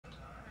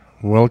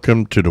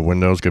Welcome to the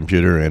Windows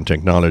Computer and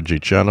Technology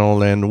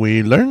channel, and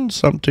we learned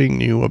something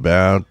new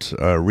about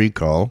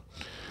recall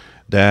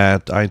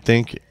that I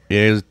think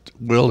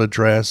will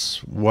address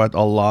what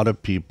a lot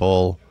of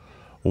people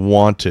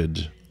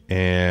wanted.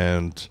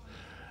 And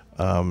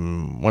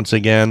once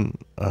again,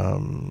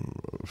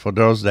 for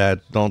those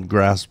that don't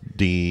grasp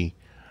the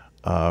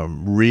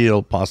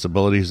real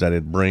possibilities that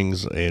it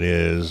brings, it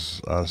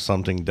is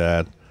something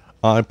that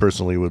I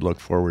personally would look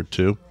forward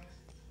to.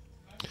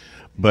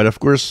 But of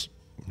course,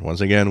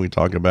 once again, we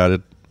talk about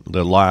it.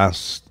 The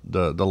loss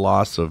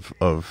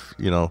of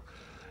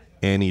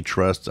any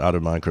trust out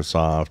of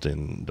Microsoft,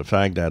 and the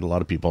fact that a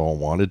lot of people don't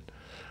want it.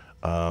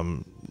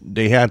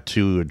 They had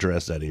to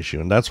address that issue,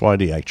 and that's why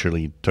they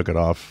actually took it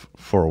off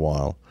for a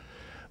while.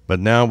 But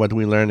now what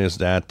we learn is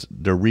that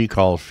the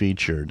recall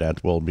feature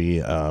that will be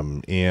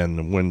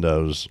in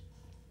Windows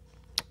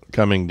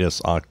coming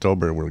this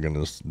October,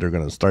 they're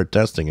gonna start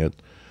testing it,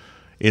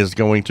 is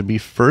going to be,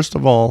 first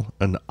of all,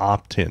 an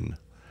opt-in.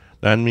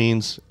 That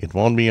means it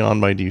won't be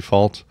on by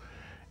default.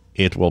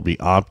 It will be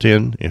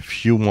opt-in.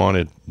 If you want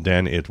it,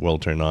 then it will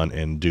turn on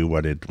and do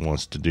what it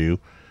wants to do.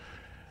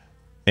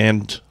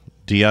 And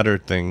the other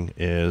thing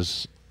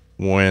is,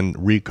 when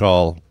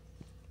recall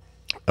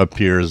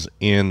appears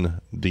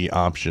in the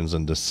options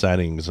and the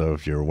settings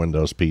of your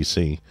Windows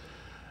PC,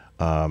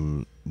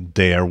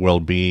 there will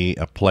be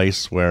a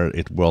place where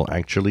it will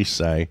actually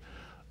say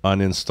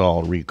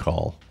uninstall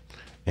recall,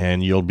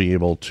 and you'll be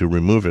able to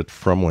remove it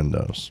from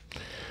Windows.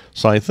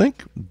 So I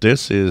think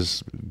this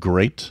is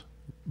great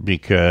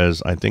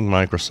because I think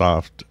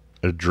Microsoft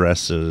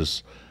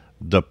addresses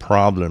the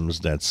problems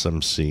that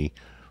some see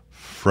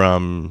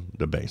from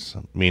the base.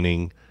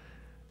 Meaning,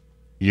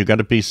 you got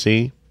a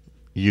PC,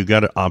 you got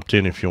to opt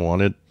in if you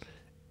want it,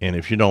 and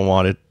if you don't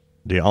want it,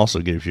 they also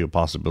give you a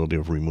possibility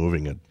of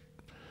removing it.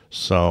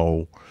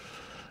 So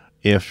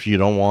if you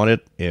don't want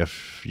it,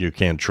 if you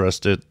can't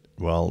trust it,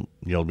 well,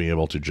 you'll be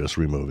able to just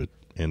remove it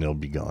and it'll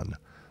be gone.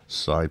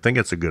 So I think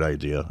it's a good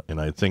idea,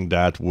 and I think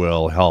that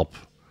will help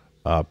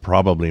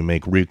probably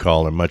make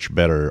recall a much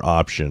better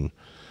option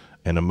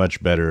and a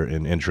much better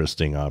and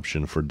interesting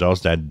option for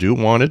those that do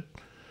want it,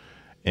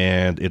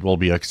 and it will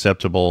be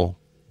acceptable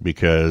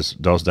because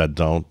those that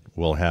don't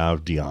will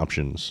have the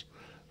options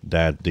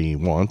that they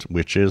want,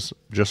 which is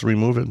just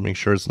remove it, make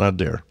sure it's not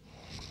there.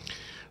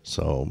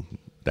 So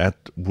that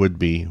would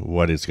be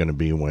what it's going to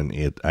be when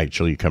it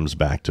actually comes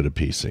back to the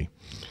PC.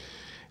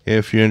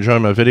 If you enjoy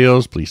my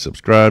videos, please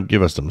subscribe,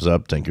 give us thumbs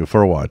up. Thank you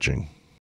for watching.